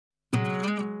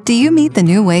Do you meet the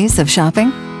new ways of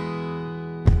shopping?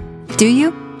 Do you?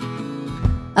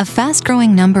 A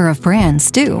fast-growing number of brands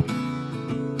do.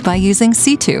 By using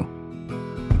Sitoo,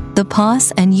 the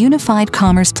POS and unified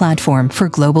commerce platform for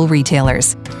global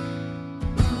retailers.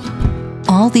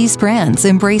 All these brands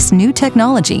embrace new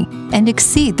technology and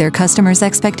exceed their customers'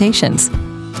 expectations.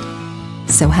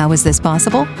 So how is this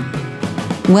possible?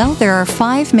 Well, there are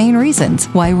 5 main reasons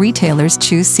why retailers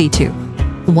choose Sitoo.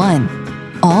 1.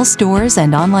 All stores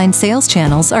and online sales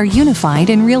channels are unified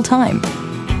in real time.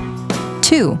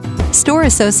 2. Store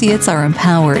associates are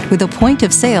empowered with a point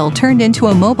of sale turned into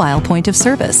a mobile point of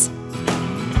service.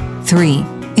 3.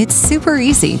 It's super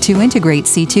easy to integrate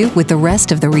Sitoo with the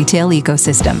rest of the retail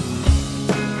ecosystem.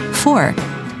 4.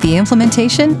 The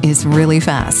implementation is really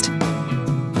fast.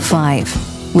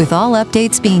 5. With all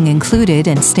updates being included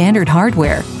in standard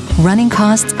hardware, running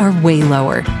costs are way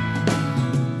lower.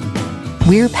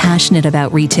 We're passionate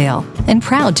about retail and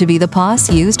proud to be the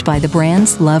POS used by the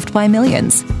brands loved by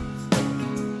millions.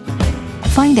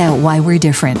 Find out why we're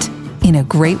different in a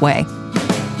great way.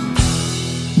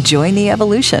 Join the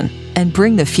evolution and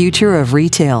bring the future of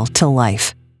retail to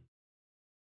life.